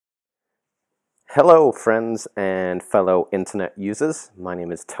Hello, friends and fellow internet users. My name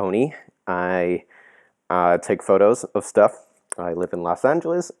is Tony. I take photos of stuff. I live in Los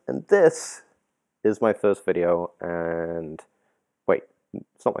Angeles, and this is my first video. And wait,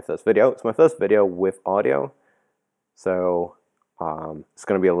 it's not my first video. It's my first video with audio, so it's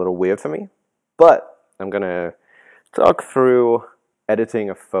going to be a little weird for me. But I'm going to talk through editing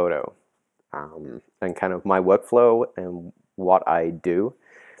a photo and kind of my workflow and what I do.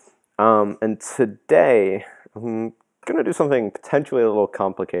 And today, I'm going to do something potentially a little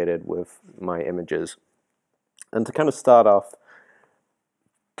complicated with my images. And to kind of start off,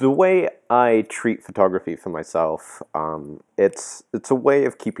 the way I treat photography for myself, it's a way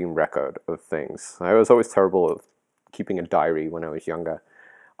of keeping record of things. I was always terrible at keeping a diary when I was younger.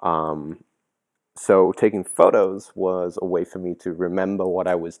 So taking photos was a way for me to remember what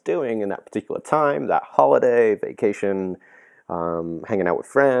I was doing in that particular time, that holiday, vacation, hanging out with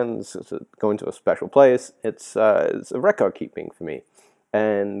friends, going to a special place. It's a record keeping for me.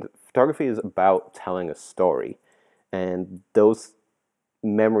 And photography is about telling a story. And those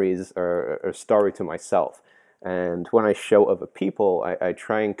memories are a story to myself. And when I show other people, I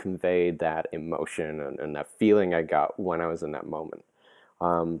try and convey that emotion and that feeling I got when I was in that moment.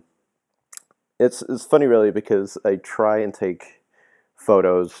 It's funny, really, because I try and take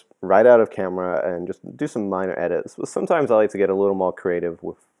photos right out of camera and just do some minor edits. But sometimes I like to get a little more creative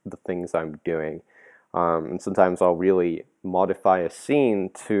with the things I'm doing. And sometimes I'll really modify a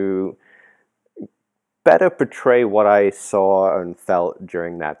scene to better portray what I saw and felt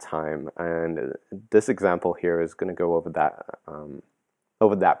during that time. And this example here is going to go over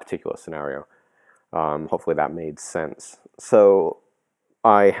that particular scenario. Hopefully that made sense. So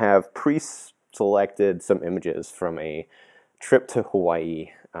I have pre-selected some images from a trip to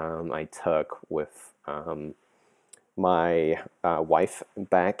Hawaii I took with my wife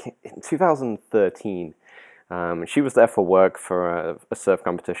back in 2013. She was there for work for a surf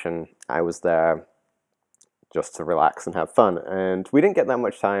competition. I was there just to relax and have fun. And we didn't get that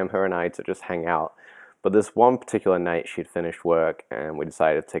much time, her and I, to just hang out. But this one particular night, she'd finished work, and we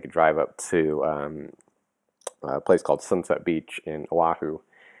decided to take a drive up to a place called Sunset Beach in Oahu.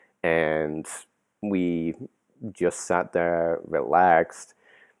 And we just sat there, relaxed,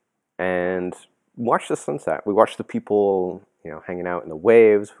 and watched the sunset. We watched the people, hanging out in the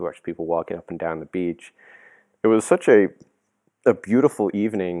waves. We watched people walking up and down the beach. It was such a beautiful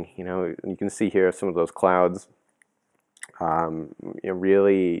evening. You can see here some of those clouds. It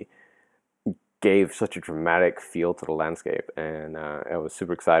really gave such a dramatic feel to the landscape, and I was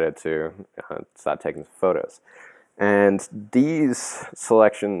super excited to start taking some photos. And these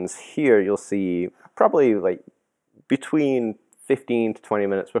selections here, you'll see probably like between 15 to 20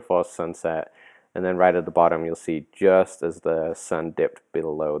 minutes before sunset, and then right at the bottom you'll see just as the sun dipped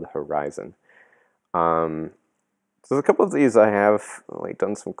below the horizon. So there's a couple of these I have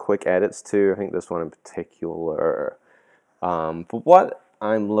done some quick edits to. I think this one in particular. But what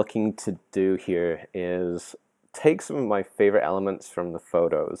I'm looking to do here is take some of my favorite elements from the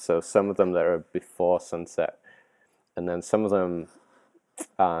photos. So some of them that are before sunset, and then some of them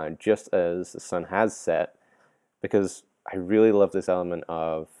just as the sun has set, because I really love this element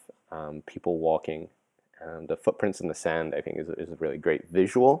of people walking. The footprints in the sand, I think, is a really great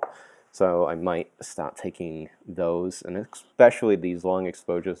visual. So I might start taking those, and especially these long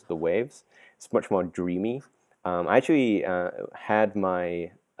exposures of the waves. It's much more dreamy. I actually had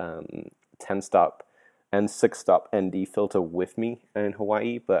my 10-stop and 6-stop ND filter with me in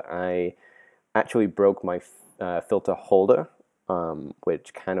Hawaii, but I actually broke my filter holder,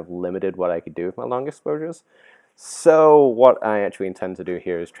 which kind of limited what I could do with my long exposures. So what I actually intend to do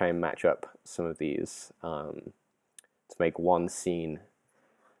here is try and match up some of these to make one scene.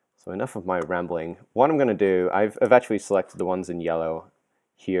 So enough of my rambling. What I'm going to do, I've actually selected the ones in yellow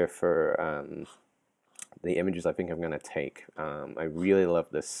here for the images I think I'm going to take. I really love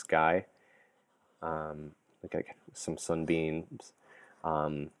this sky. Look at some sunbeams.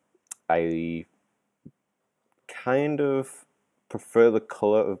 I kind of prefer the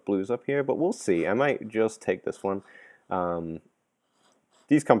color of blues up here, but we'll see. I might just take this one.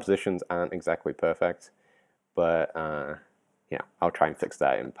 These compositions aren't exactly perfect, but yeah, I'll try and fix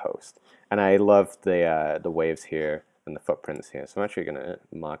that in post. And I love the waves here and the footprints here, so I'm actually going to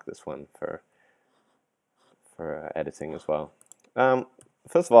mark this one for editing as well.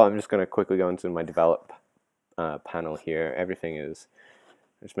 First of all, I'm just going to quickly go into my develop panel here.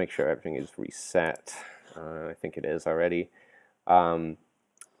 Just make sure everything is reset. I think it is already.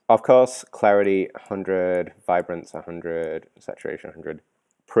 Of course, clarity 100, vibrance 100, saturation 100,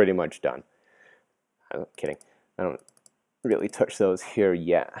 pretty much done. I'm kidding. I don't really touch those here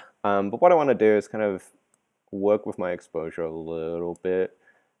yet. But what I want to do is kind of work with my exposure a little bit.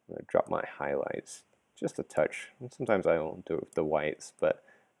 I'm going to drop my highlights just a touch. And sometimes I won't do it with the whites, but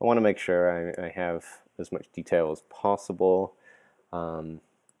I want to make sure I have as much detail as possible. Probably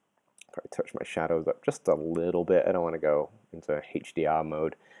touch my shadows up just a little bit. I don't want to go into HDR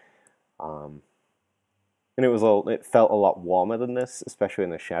mode. And it felt a lot warmer than this, especially in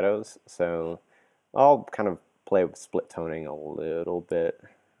the shadows. So I'll kind of play with split toning a little bit,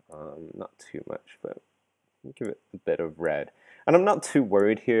 not too much, but give it a bit of red. And I'm not too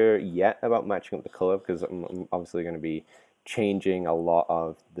worried here yet about matching up the color because I'm obviously going to be changing a lot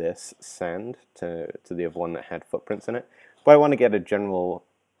of this sand to the other one that had footprints in it. But I want to get a general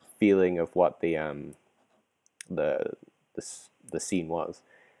feeling of what the scene was.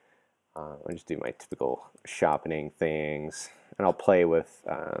 I'll just do my typical sharpening things, and I'll play with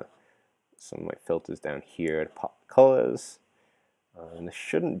some of my filters down here to pop colors. And there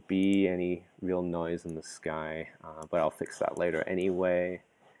shouldn't be any real noise in the sky, but I'll fix that later anyway.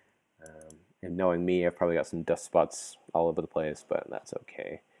 And knowing me, I've probably got some dust spots all over the place, but that's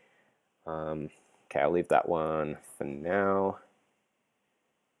okay. Okay, I'll leave that one for now.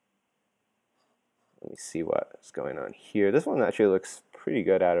 Let me see what's going on here. This one actually looks pretty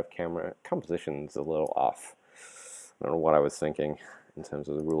good out of camera. Composition's a little off. I don't know what I was thinking in terms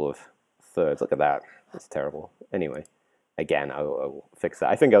of the rule of thirds. Look at that. That's terrible. Anyway, again, I'll fix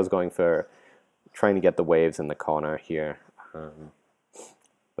that. I think I was going for trying to get the waves in the corner here.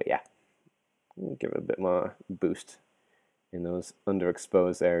 But yeah, give it a bit more boost in those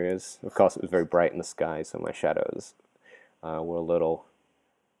underexposed areas. Of course, it was very bright in the sky, so my shadows were a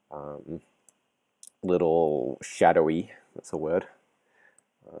little shadowy. That's a word.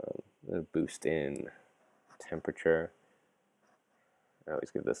 A boost in temperature. I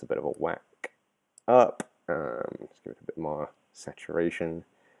always give this a bit of a whack up. Just give it a bit more saturation.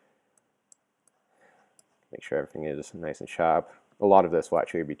 Make sure everything is nice and sharp. A lot of this will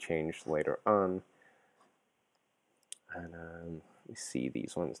actually be changed later on. And let me see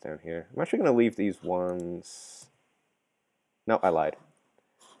these ones down here. I'm actually going to leave these ones. No, I lied.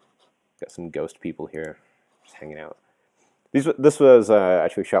 Got some ghost people here just hanging out. This was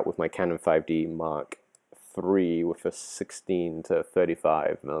actually shot with my Canon 5D Mark III with a 16 to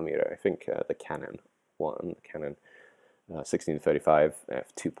 35 millimeter. I think the Canon one, the Canon 16 to 35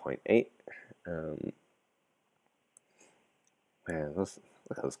 f2.8. Man, look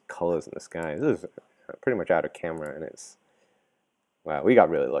at those colors in the sky. This is pretty much out of camera, and wow, we got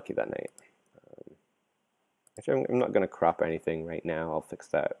really lucky that night. Actually, I'm not going to crop anything right now. I'll fix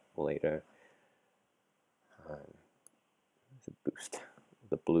that later. Boost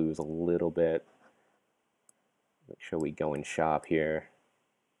the blues a little bit. Make sure we go in sharp here.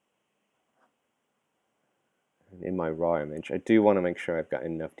 And in my raw image, I do want to make sure I've got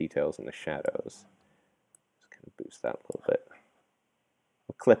enough details in the shadows. Just kind of boost that a little bit.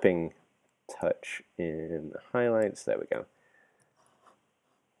 A clipping touch in the highlights. There we go.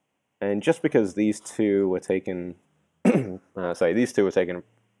 And just because these two were taken, these two were taken a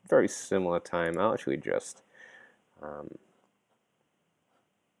very similar time, I'll actually just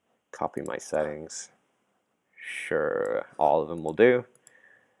copy my settings. Sure, all of them will do.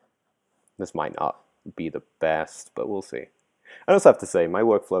 This might not be the best, but we'll see. I also have to say, my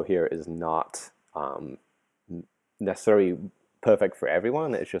workflow here is not necessarily perfect for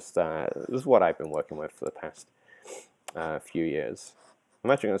everyone. It's just, this is what I've been working with for the past few years. I'm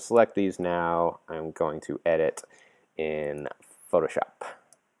actually going to select these now. I'm going to edit in Photoshop.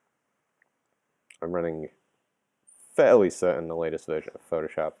 I'm running fairly certain the latest version of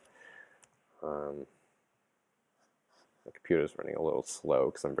Photoshop. The computer's running a little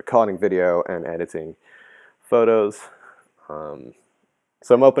slow because I'm recording video and editing photos. So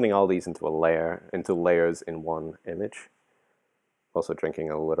I'm opening all these into layers in one image. Also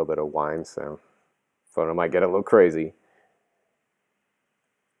drinking a little bit of wine, so photo might get a little crazy.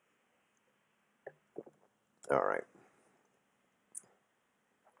 All right.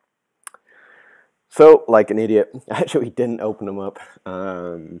 So, like an idiot, I actually didn't open them up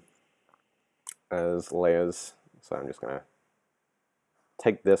as layers. So I'm just going to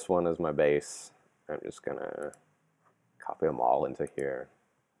take this one as my base. I'm just going to copy them all into here.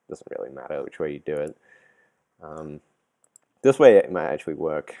 Doesn't really matter which way you do it. This way it might actually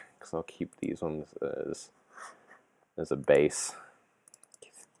work, because I'll keep these ones as a base.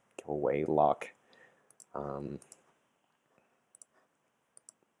 Give away lock. I'm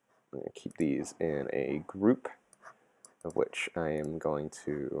going to keep these in a group, of which I am going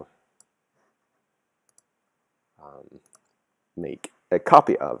to make a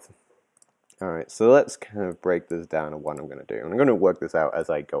copy of. Alright, so let's kind of break this down to what I'm going to do. I'm going to work this out as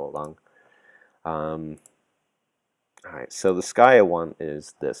I go along. Alright, so the sky I want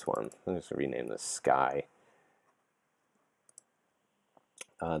is this one. I'm just going to rename this sky.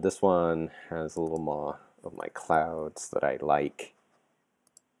 This one has a little more of my clouds that I like.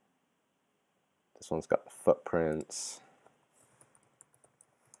 This one's got the footprints.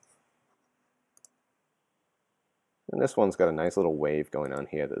 And this one's got a nice little wave going on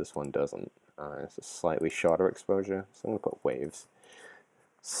here that this one doesn't. It's a slightly shorter exposure, so I'm going to put waves.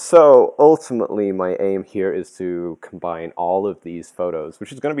 So ultimately my aim here is to combine all of these photos,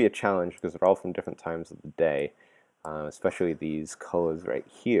 which is going to be a challenge because they're all from different times of the day, especially these colors right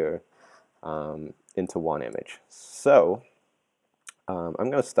here, into one image. So I'm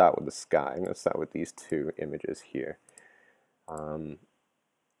going to start with the sky. I'm going to start with these two images here. So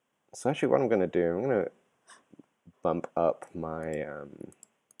actually what I'm going to do, I'm going to bump up my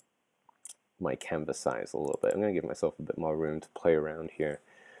my canvas size a little bit. I'm going to give myself a bit more room to play around here.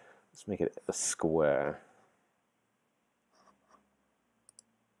 Let's make it a square.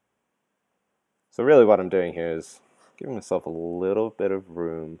 So really what I'm doing here is giving myself a little bit of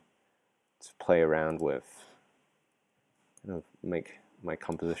room to play around with, make my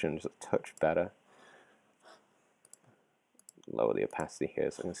composition just a touch better. Lower the opacity here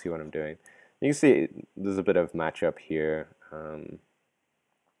so I can see what I'm doing. You can see there's a bit of matchup here.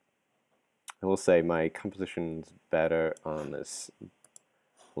 I will say my composition's better on this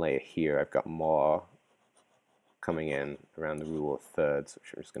layer here. I've got more coming in around the rule of thirds,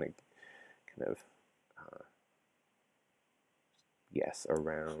 which I'm just going to kind of yes,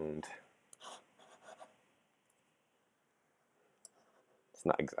 around. It's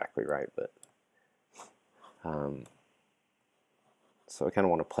not exactly right, but so I kind of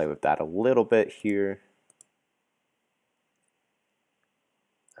want to play with that a little bit here.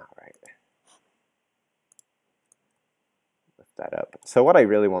 All right. Lift that up. So what I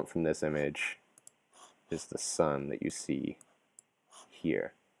really want from this image is the sun that you see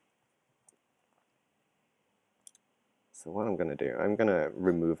here. So what I'm going to do, I'm going to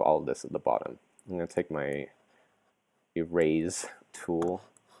remove all of this at the bottom. I'm going to take my erase tool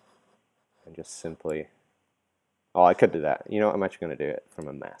and just simply, oh, I could do that. You know what, I'm actually going to do it from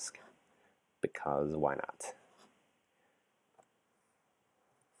a mask, because why not?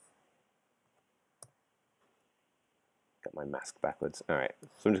 Got my mask backwards. Alright,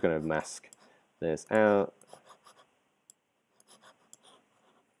 so I'm just going to mask this out.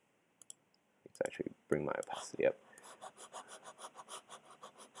 Let's actually bring my opacity up.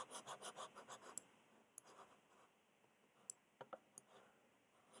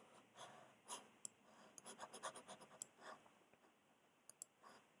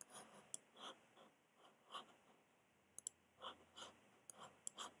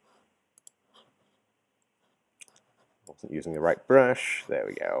 Wasn't using the right brush. There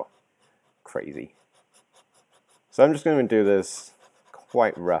we go. Crazy. So I'm just going to do this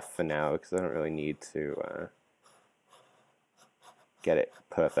quite rough for now because I don't really need to get it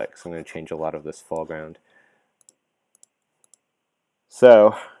perfect. So I'm going to change a lot of this foreground.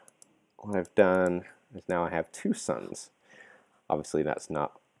 So what I've done is now I have two suns. Obviously that's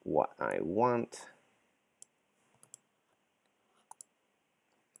not what I want.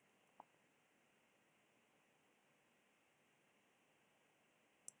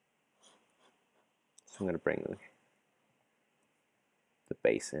 So I'm going to bring the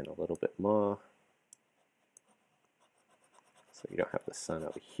base in a little bit more. So you don't have the sun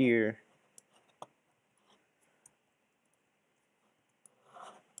over here.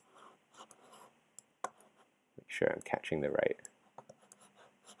 Make sure I'm catching the right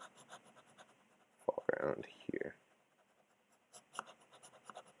foreground here.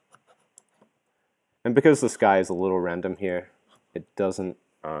 And because the sky is a little random here, it doesn't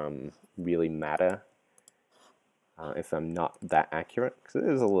really matter if I'm not that accurate, because it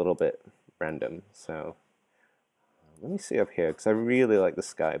is a little bit random. So let me see up here, because I really like the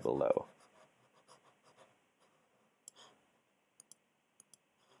sky below.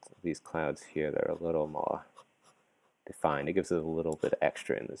 These clouds here, they're a little more defined. It gives it a little bit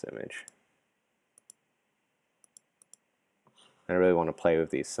extra in this image. I really want to play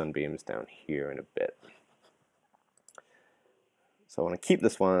with these sunbeams down here in a bit. So I want to keep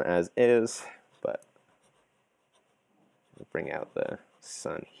this one as is, but bring out the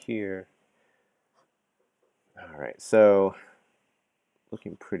sun here. Alright, so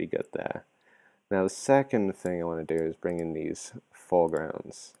looking pretty good there. Now the second thing I want to do is bring in these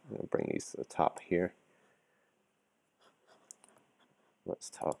foregrounds. I'm going to bring these to the top here.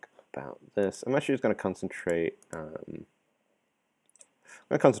 Let's talk about this. I'm actually just going to concentrate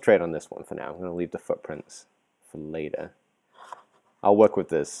going to concentrate on this one for now. I'm going to leave the footprints for later. I'll work with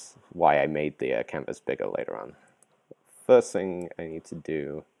this, why I made the canvas bigger later on. First thing I need to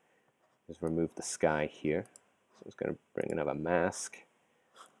do is remove the sky here. So I'm just going to bring another mask.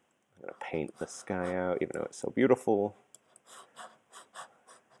 I'm going to paint the sky out, even though it's so beautiful.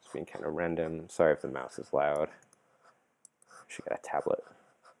 It's being kind of random. Sorry if the mouse is loud. I should get a tablet.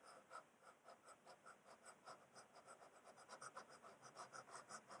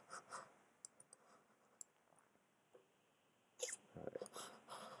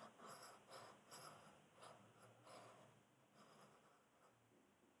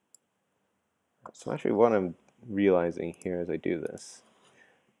 So actually what I'm realizing here as I do this,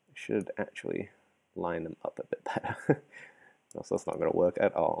 I should actually line them up a bit better. Else that's not going to work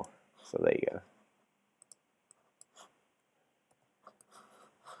at all. So there you go.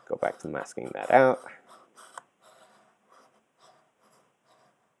 Go back to masking that out.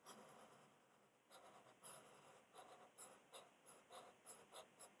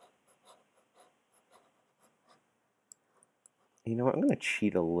 You know what, I'm going to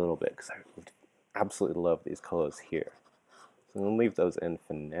cheat a little bit because I absolutely love these colors here. So I'm going to leave those in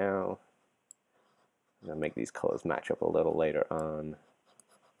for now. I'm going to make these colors match up a little later on.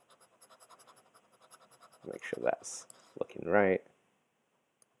 Make sure that's looking right.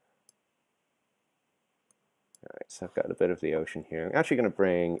 Alright, so I've got a bit of the ocean here. I'm actually going to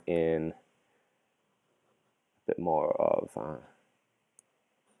bring in a bit more of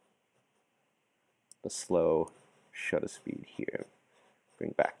the slow shutter speed here.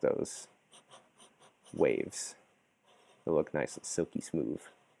 Bring back those waves. They look nice and silky smooth.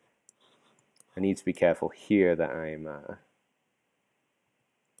 I need to be careful here that I'm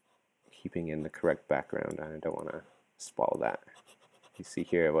keeping in the correct background. I don't want to spoil that. You see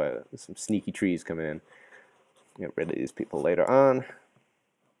here where there's some sneaky trees coming in. Get rid of these people later on.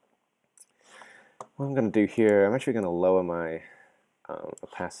 What I'm going to do here, I'm actually going to lower my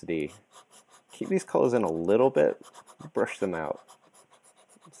opacity. Keep these colors in a little bit, brush them out.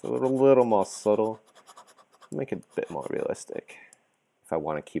 So a little more subtle. Make it a bit more realistic if I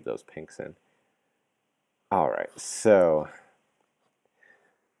want to keep those pinks in. Alright, so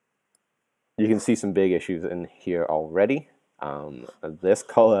you can see some big issues in here already. This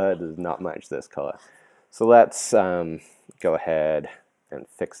color does not match this color. So let's go ahead and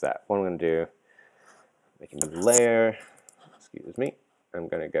fix that. What I'm going to do, make a new layer, excuse me, I'm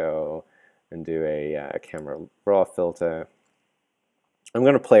going to go and do a camera raw filter. I'm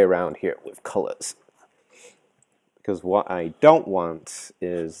going to play around here with colors, because what I don't want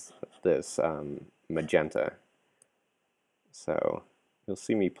is this magenta. So you'll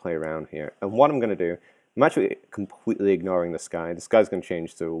see me play around here. And what I'm going to do, I'm actually completely ignoring the sky. The sky's going to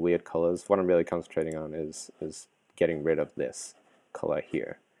change to weird colors. What I'm really concentrating on is getting rid of this color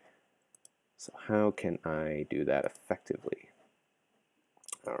here. So how can I do that effectively?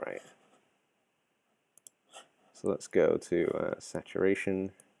 All right. So let's go to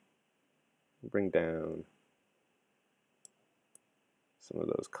saturation, bring down some of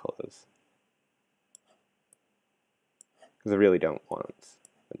those colors. Because I really don't want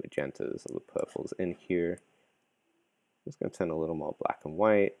the magentas or the purples in here. I'm just going to turn a little more black and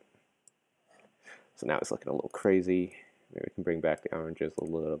white. So now it's looking a little crazy. Maybe we can bring back the oranges a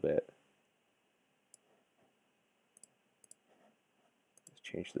little bit. Let's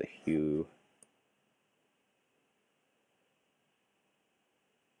change the hue.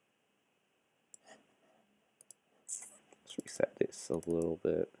 Let's reset this a little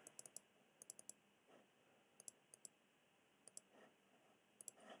bit.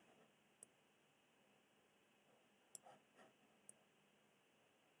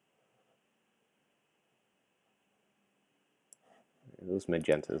 Those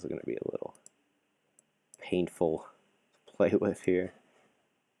magentas are going to be a little painful to play with here.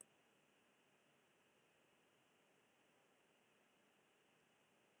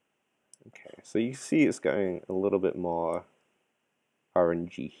 Okay, so you see it's going a little bit more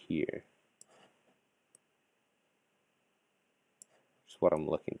orangey here. Which is what I'm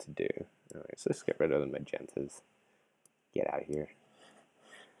looking to do. Alright, so let's get rid of the magentas. Get out of here.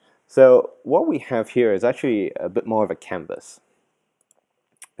 So what we have here is actually a bit more of a canvas.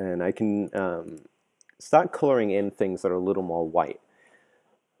 And I can start coloring in things that are a little more white,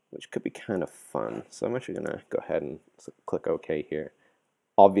 which could be kind of fun. So I'm actually going to go ahead and click OK here.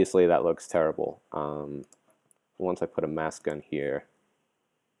 Obviously that looks terrible. Once I put a mask on here,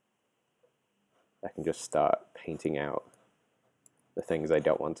 I can just start painting out the things I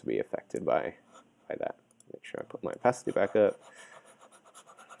don't want to be affected by that. Make sure I put my opacity back up,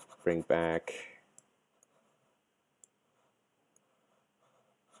 bring back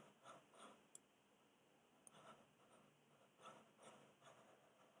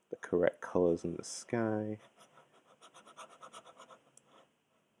correct colors in the sky.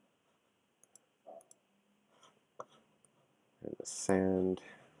 And the sand,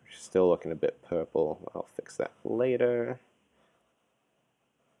 still looking a bit purple. I'll fix that later.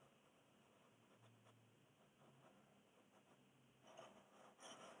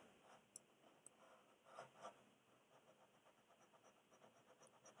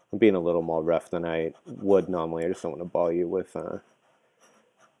 I'm being a little more rough than I would normally. I just don't want to bore you with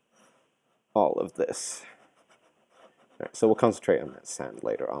all of this. All right, so we'll concentrate on that sand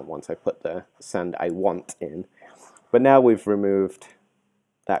later on once I put the sand I want in. But now we've removed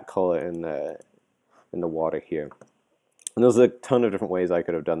that color in the water here. And there's a ton of different ways I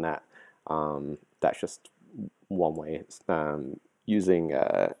could have done that. That's just one way. Using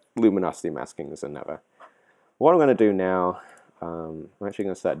luminosity masking is another. What I'm going to do now, I'm actually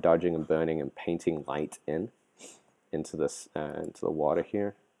going to start dodging and burning and painting light into this into the water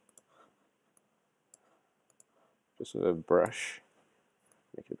here. Just with a brush,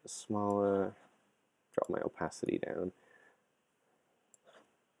 make it a bit smaller, drop my opacity down.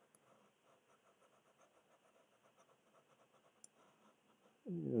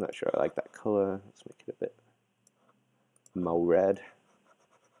 I'm not sure I like that color. Let's make it a bit more red.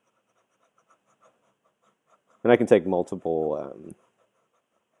 And I can take multiple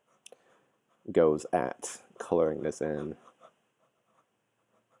goes at coloring this in.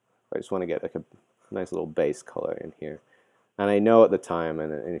 I just want to get like a nice little base color in here. And I know at the time,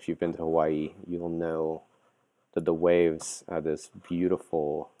 and if you've been to Hawaii, you'll know that the waves are this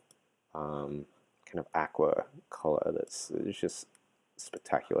beautiful kind of aqua color that's just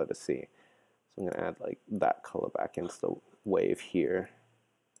spectacular to see. So I'm going to add like that color back into the wave here.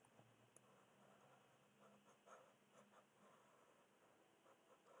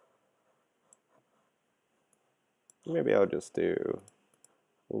 Maybe I'll just do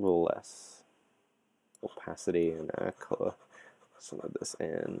a little less opacity and color some of this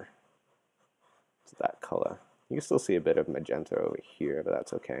in to that color. You can still see a bit of magenta over here, but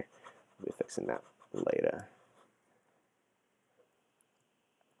that's okay. I'll be fixing that later.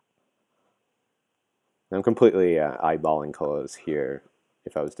 I'm completely eyeballing colors here.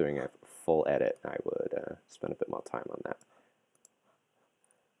 If I was doing a full edit, I would spend a bit more time on that.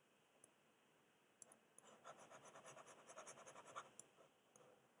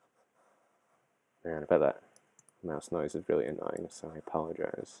 And I bet that mouse noise is really annoying, so I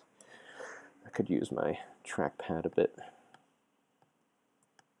apologize. I could use my trackpad a bit.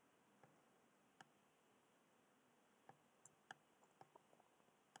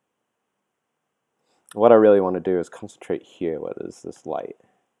 What I really want to do is concentrate here where there's this light.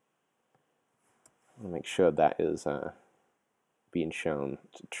 I want to make sure that is being shown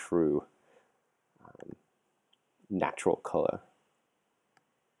to true natural color.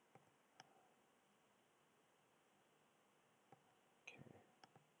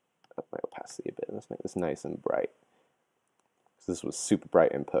 Up my opacity a bit. Let's make this nice and bright. This was super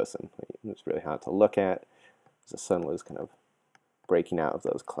bright in person. It was really hard to look at. The sun was kind of breaking out of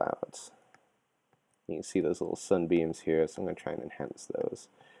those clouds. You can see those little sunbeams here, so I'm going to try and enhance those.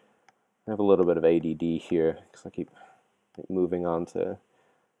 I have a little bit of ADD here because I keep moving on to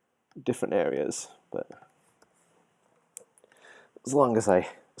different areas, but as long as I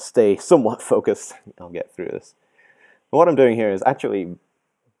stay somewhat focused, I'll get through this. But what I'm doing here is actually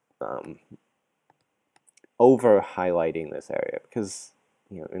over highlighting this area because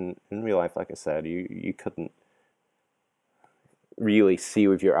in real life, like I said, you couldn't really see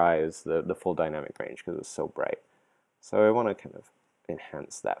with your eyes the full dynamic range because it's so bright. So I want to kind of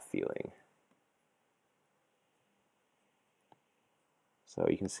enhance that feeling. So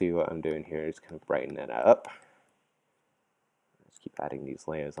you can see what I'm doing here is kind of brighten it up. Just keep adding these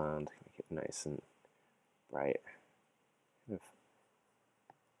layers on to make it nice and bright. Kind of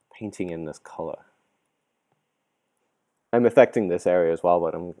painting in this color. I'm affecting this area as well,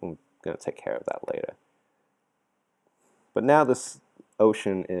 but I'm going to take care of that later. But now this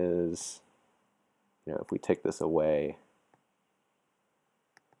ocean is, if we take this away,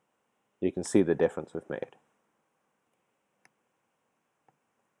 you can see the difference we've made.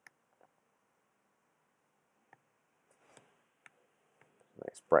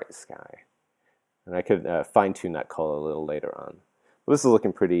 Nice bright sky. And I could fine-tune that color a little later on. But this is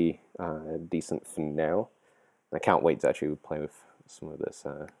looking pretty decent for now. I can't wait to actually play with some of this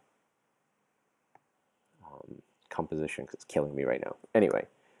composition because it's killing me right now. Anyway,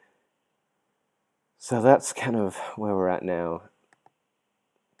 so that's kind of where we're at now.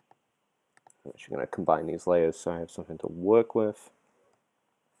 I'm actually going to combine these layers so I have something to work with.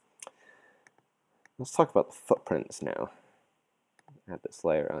 Let's talk about the footprints now. add this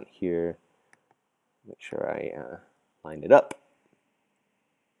layer on here. Make sure I line it up.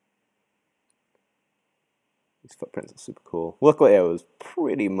 These footprints are super cool. Luckily, I was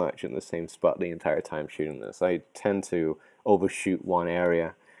pretty much in the same spot the entire time shooting this. I tend to overshoot one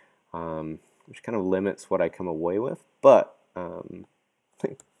area, which kind of limits what I come away with, but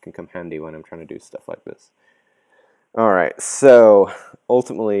it can come handy when I'm trying to do stuff like this. Alright, so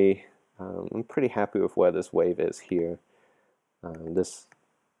ultimately, I'm pretty happy with where this wave is here.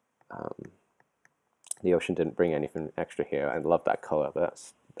 The ocean didn't bring anything extra here. I love that color,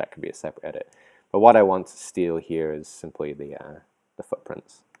 but that could be a separate edit. But what I want to steal here is simply the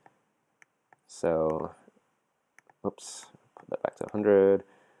footprints. So, oops, put that back to 100.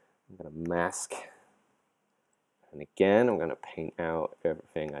 I'm going to mask. And again, I'm going to paint out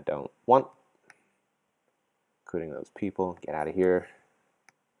everything I don't want, including those people. Get out of here.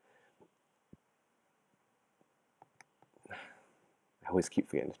 I always keep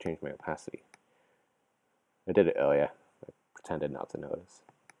forgetting to change my opacity. I did it earlier. I pretended not to notice.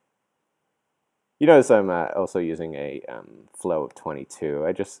 You notice I'm also using a flow of 22.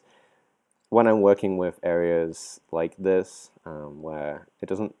 When I'm working with areas like this, where it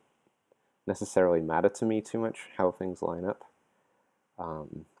doesn't necessarily matter to me too much how things line up, I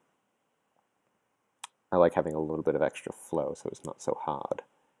like having a little bit of extra flow so it's not so hard.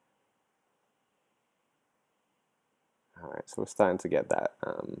 Alright, so we're starting to get that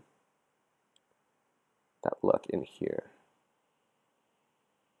that look in here.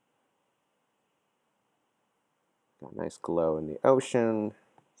 Got a nice glow in the ocean.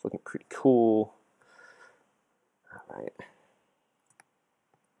 It's looking pretty cool. Alright.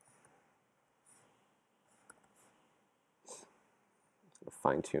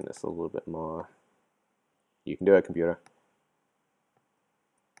 Fine tune this a little bit more. You can do it, computer.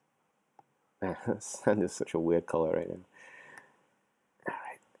 Man, sand is such a weird color right now.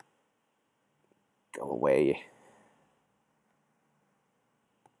 Alright. Go away.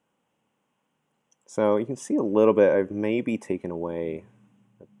 So you can see a little bit, I've maybe taken away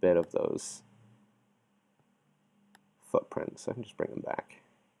a bit of those footprints. I can just bring them back.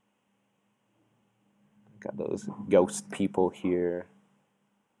 Got those ghost people here.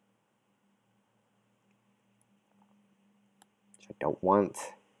 Which I don't want.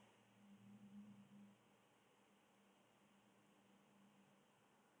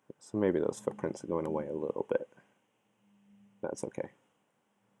 So maybe those footprints are going away a little bit. That's okay.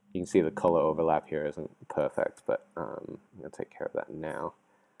 You can see the color overlap here isn't perfect, but I'm going to take care of that now.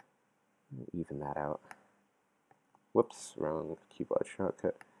 Even that out. Whoops, wrong keyboard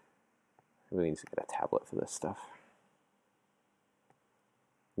shortcut. I really need to get a tablet for this stuff.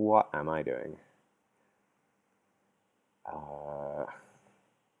 What am I doing?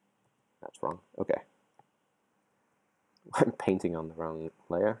 That's wrong. Okay. I'm painting on the wrong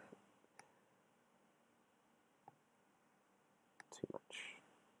layer. Too much.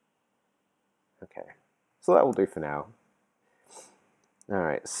 Okay. So that will do for now.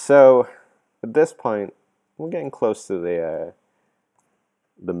 Alright, so at this point, we're getting close to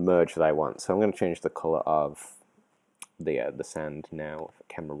the merge that I want. So I'm going to change the color of the sand now with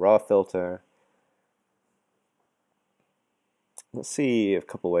a camera raw filter. Let's see a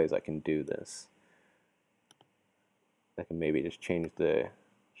couple ways I can do this. I can maybe just change the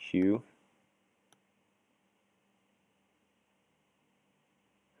hue.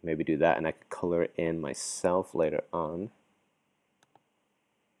 Maybe do that, and I could color it in myself later on.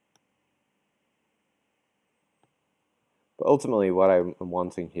 But ultimately, what I'm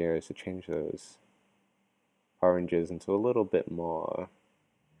wanting here is to change those oranges into a little bit more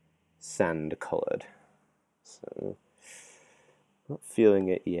sand colored. So, not feeling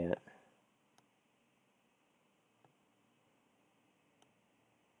it yet.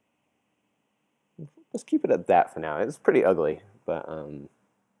 Let's keep it at that for now. It's pretty ugly, but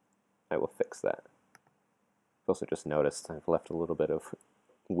I will fix that. I've also just noticed I've left a little bit of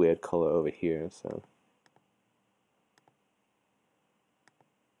weird color over here, so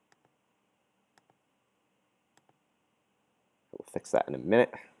we'll fix that in a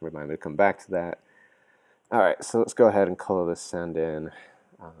minute. Remind me to come back to that. Alright, so let's go ahead and color this sand in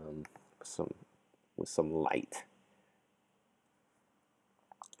with some light.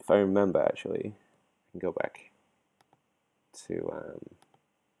 If I remember, actually, I can go back to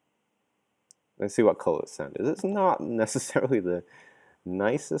let's see what color sand is. It's not necessarily the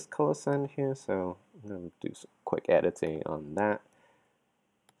nicest color sand here, so I'm going to do some quick editing on that.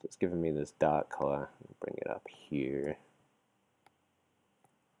 So it's giving me this dark color. Bring it up here.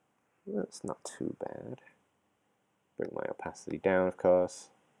 That's not too bad. Bring my opacity down, of course.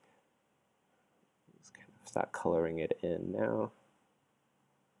 Let's kind of start coloring it in now.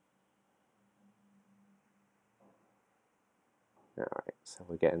 Alright, so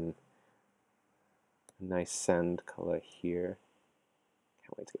we're getting a nice sand color here.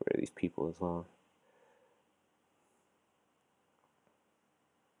 Can't wait to get rid of these people as well.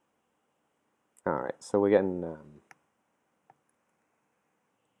 Alright, so we're getting a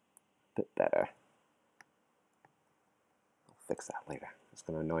bit better. I'll fix that later. It's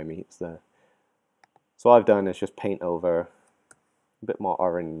going to annoy me. So all I've done is just paint over a bit more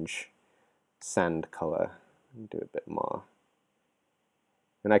orange sand color and do a bit more.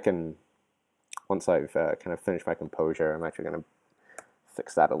 And I can, once I've kind of finished my composure, I'm actually going to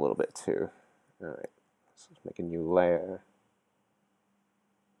fix that a little bit too. Alright, so let's make a new layer.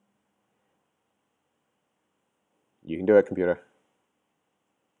 You can do it, computer.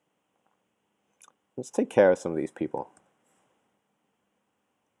 Let's take care of some of these people.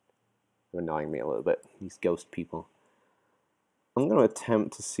 They're annoying me a little bit, these ghost people. I'm going to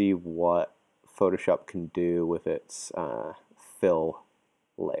attempt to see what Photoshop can do with its fill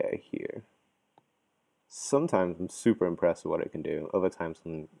layer here. Sometimes I'm super impressed with what it can do. Other times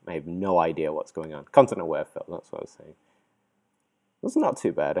I have no idea what's going on. Content aware fill, that's what I was saying. That's not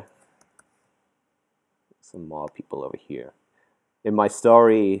too bad. Some more people over here. In my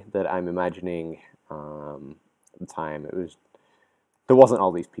story that I'm imagining at the time, there wasn't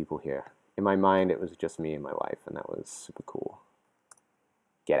all these people here. In my mind, it was just me and my wife, and that was super cool.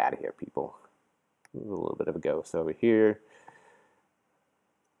 Get out of here, people. There's a little bit of a ghost over here.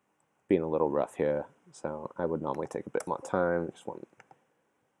 Being a little rough here, so I would normally take a bit more time. Just want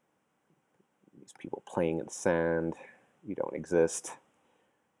these people playing in the sand. You don't exist.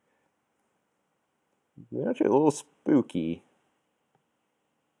 They're actually a little spooky.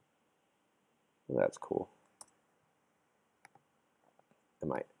 That's cool. I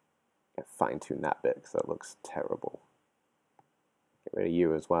might fine-tune that bit because that looks terrible. Get rid of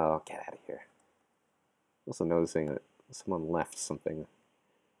you as well. Get out of here. Also noticing that someone left something.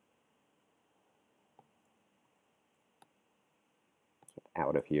 Get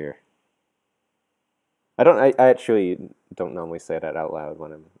out of here. I actually don't normally say that out loud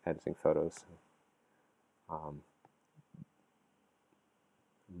when I'm editing photos.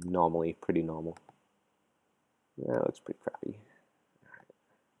 Normally pretty normal. Yeah, it looks pretty crappy.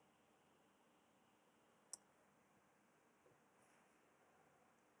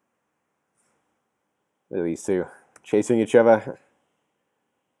 Look at these two chasing each other.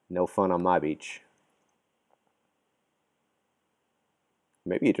 No fun on my beach.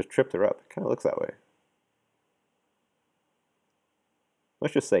 Maybe he just tripped her up. It kind of looks that way.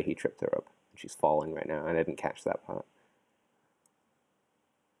 Let's just say he tripped her up. She's falling right now, and I didn't catch that part.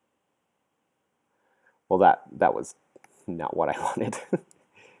 Well, that was not what I wanted.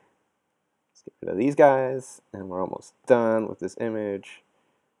 Let's get rid of these guys, and we're almost done with this image.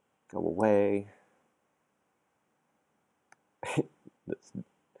 Go away. This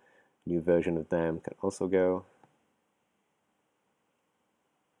new version of them can also go.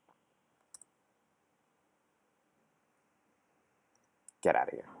 Get out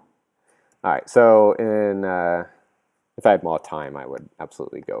of here. All right, so if I had more time, I would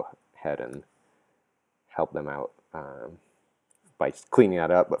absolutely go ahead and help them out by cleaning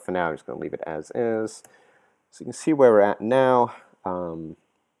that up, but for now I'm just going to leave it as is. So you can see where we're at now. I'm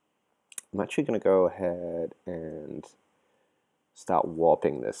actually going to go ahead and start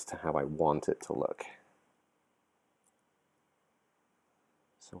warping this to how I want it to look.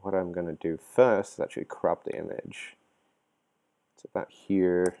 So what I'm going to do first is actually crop the image. It's about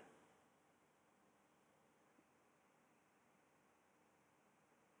here.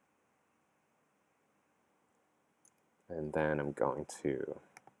 And then I'm going to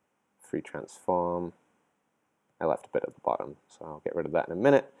free transform. I left a bit at the bottom, so I'll get rid of that in a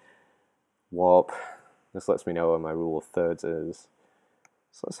minute. Warp. This lets me know where my rule of thirds is.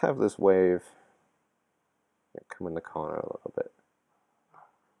 So let's have this wave come in the corner a little bit.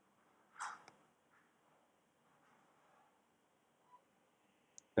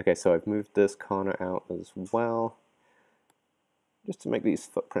 Okay, so I've moved this corner out as well, just to make these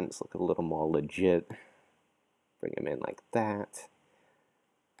footprints look a little more legit. Bring them in like that.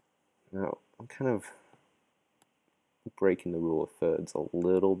 Now, I'm kind of breaking the rule of thirds a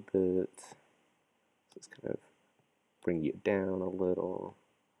little bit. Just kind of bring you down a little.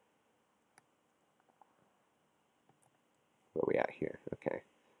 Where are we at here? Okay,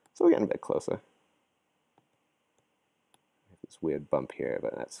 so we're getting a bit closer. This weird bump here,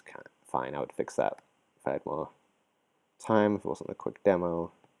 but that's kind of fine. I would fix that if I had more time, if it wasn't a quick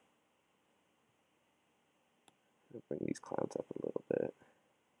demo. I'll bring these clouds up a little bit.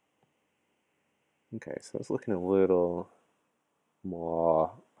 Okay, so it's looking a little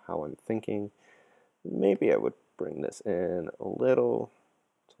more how I'm thinking. Maybe I would bring this in a little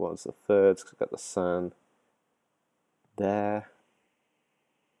towards the thirds because I've got the sun there.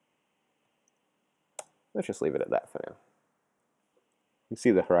 Let's just leave it at that for now. You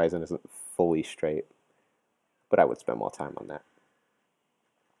see the horizon isn't fully straight, but I would spend more time on that.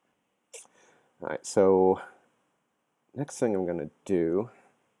 Alright, so next thing I'm going to do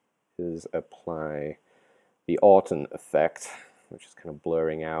is apply the Orton effect, which is kind of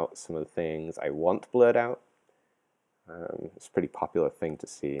blurring out some of the things I want blurred out. It's a pretty popular thing to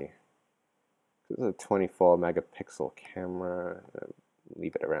see. This is a 24 megapixel camera.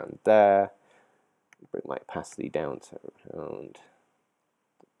 Leave it around there. Bring my opacity down to around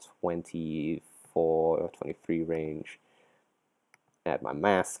 24 or 23 range. Add my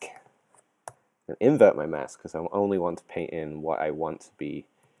mask. And invert my mask because I only want to paint in what I want to be,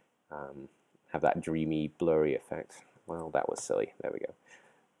 have that dreamy, blurry effect. Well, that was silly. There we go.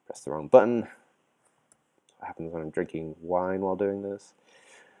 Press the wrong button. What happens when I'm drinking wine while doing this?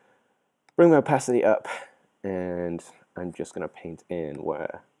 Bring my opacity up, and I'm just going to paint in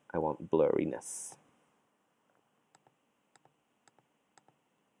where I want blurriness.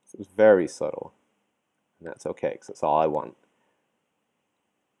 So it's very subtle, and that's okay because that's all I want.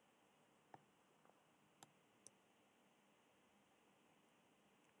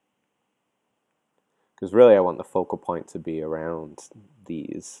 Because really I want the focal point to be around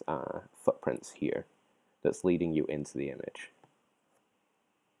these footprints here that's leading you into the image.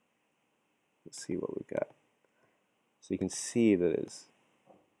 Let's see what we've got. So you can see that it's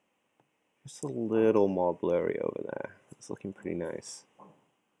just a little more blurry over there. It's looking pretty nice.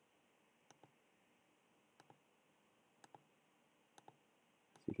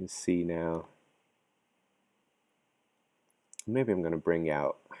 You can see now. Maybe I'm going to bring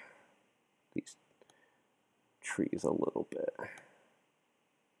out these trees a little bit.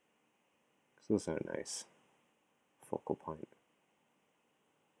 Those are a nice focal point.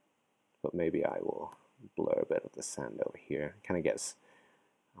 But maybe I will blur a bit of the sand over here. Kind of gets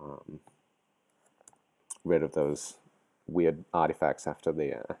rid of those weird artifacts after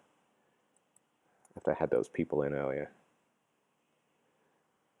the after I had those people in earlier.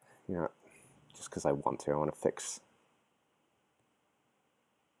 You know, just because I want to fix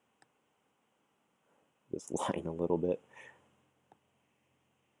this line a little bit.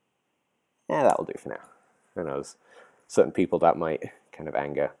 Yeah, that'll do for now. Who knows? Certain people that might kind of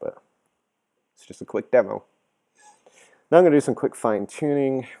anger, but it's just a quick demo. Now I'm going to do some quick fine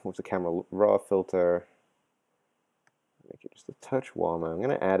tuning with the camera raw filter. Make it just a touch warmer. I'm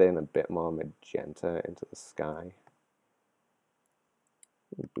going to add in a bit more magenta into the sky.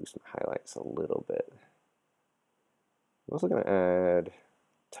 Boost my highlights a little bit. I'm also going to add a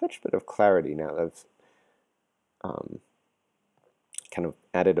touch bit of clarity now that I've kind of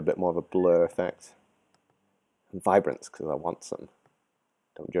added a bit more of a blur effect. And vibrance, because I want some.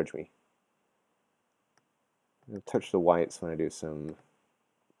 Don't judge me. I'll touch the whites when I do some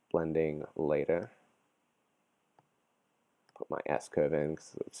blending later. Put my S-curve in,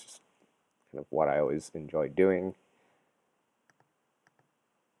 because it's just kind of what I always enjoy doing.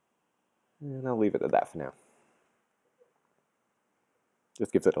 And I'll leave it at that for now.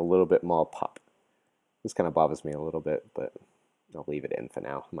 Just gives it a little bit more pop. This kind of bothers me a little bit, but I'll leave it in for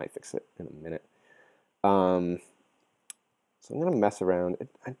now. I might fix it in a minute. So I'm going to mess around.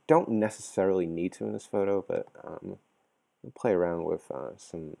 I don't necessarily need to in this photo, but I'll play around with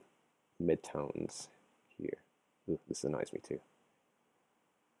some midtones here. Ooh, this annoys me too.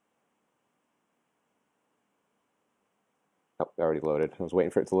 Oh, it already loaded. I was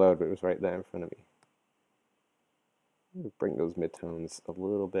waiting for it to load, but it was right there in front of me. Bring those midtones a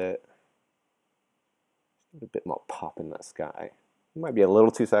little bit. A bit more pop in that sky. It might be a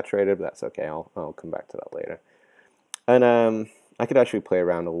little too saturated, but that's okay. I'll come back to that later. And I could actually play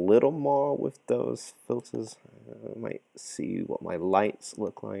around a little more with those filters. I might see what my lights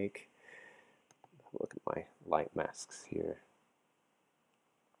look like. Look at my light masks here.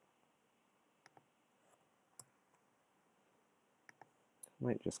 I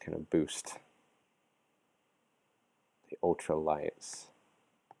might just kind of boost the ultra lights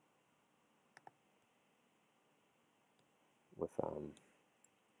with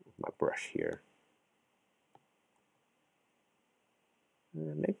my brush here.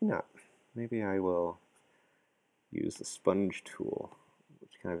 Maybe not. Maybe I will use the sponge tool,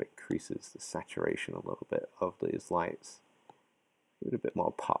 which kind of increases the saturation a little bit of these lights. Give it a bit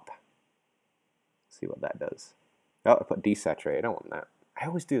more pop. See what that does. Oh, I put desaturate. I don't want that. I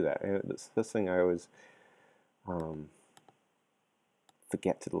always do that. That's the first thing I always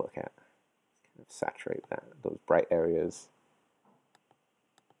forget to look at. Kind of saturate those bright areas.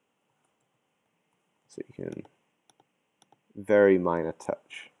 So you can, very minor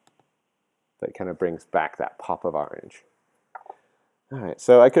touch that kind of brings back that pop of orange. Alright,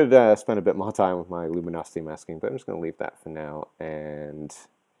 so I could spend a bit more time with my luminosity masking, but I'm just going to leave that for now, and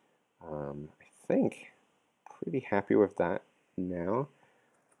I think pretty happy with that now.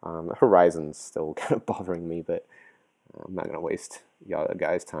 The horizon's still kind of bothering me, but I'm not going to waste y'all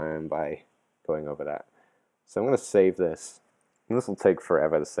guys' time by going over that. So I'm going to save this, and this will take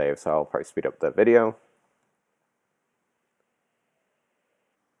forever to save, so I'll probably speed up the video.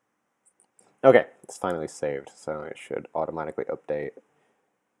 Okay, it's finally saved, so it should automatically update.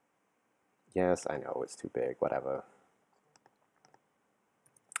 Yes, I know, it's too big, whatever.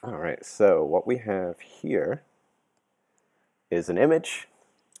 Alright, so what we have here is an image.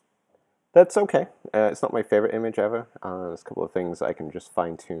 That's okay. It's not my favorite image ever. There's a couple of things I can just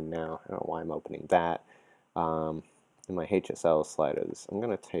fine-tune now. I don't know why I'm opening that. In my HSL sliders, I'm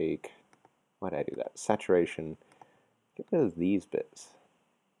going to take, why did I do that? Saturation, get rid of these bits.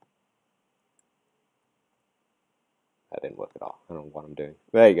 That didn't work at all. I don't know what I'm doing.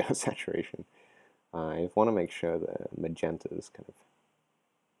 There you go, saturation. I want to make sure the magenta is kind of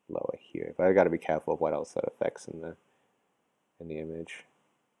lower here, but I got to be careful of what else that affects in the image.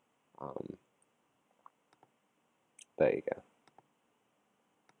 There you go.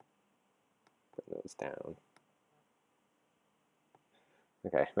 Bring those down.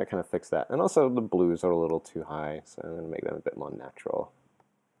 Okay, that kind of fixed that. And also the blues are a little too high, so I'm going to make them a bit more natural.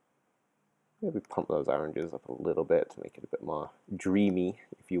 Maybe pump those oranges up a little bit to make it a bit more dreamy,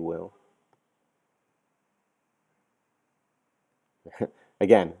 if you will.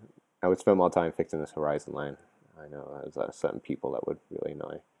 Again, I would spend more time fixing this horizon line. I know there's certain people that would really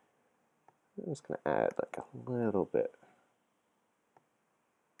annoy. I'm just going to add like a little bit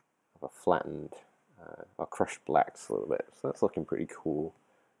of a flattened or crushed blacks a little bit. So that's looking pretty cool.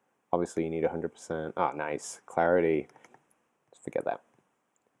 Obviously you need 100%. Ah, nice. Clarity. Just forget that.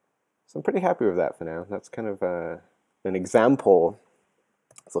 So I'm pretty happy with that for now. That's kind of an example.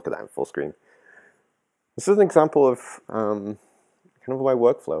 Let's look at that in full screen. This is an example of kind of my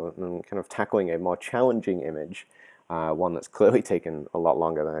workflow and kind of tackling a more challenging image. One that's clearly taken a lot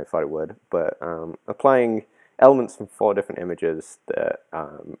longer than I thought it would, but applying elements from 4 different images that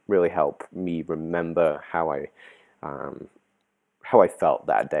really help me remember how I felt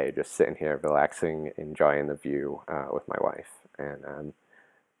that day, just sitting here relaxing, enjoying the view with my wife. And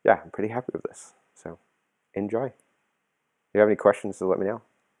yeah, I'm pretty happy with this. So enjoy. If you have any questions, let me know.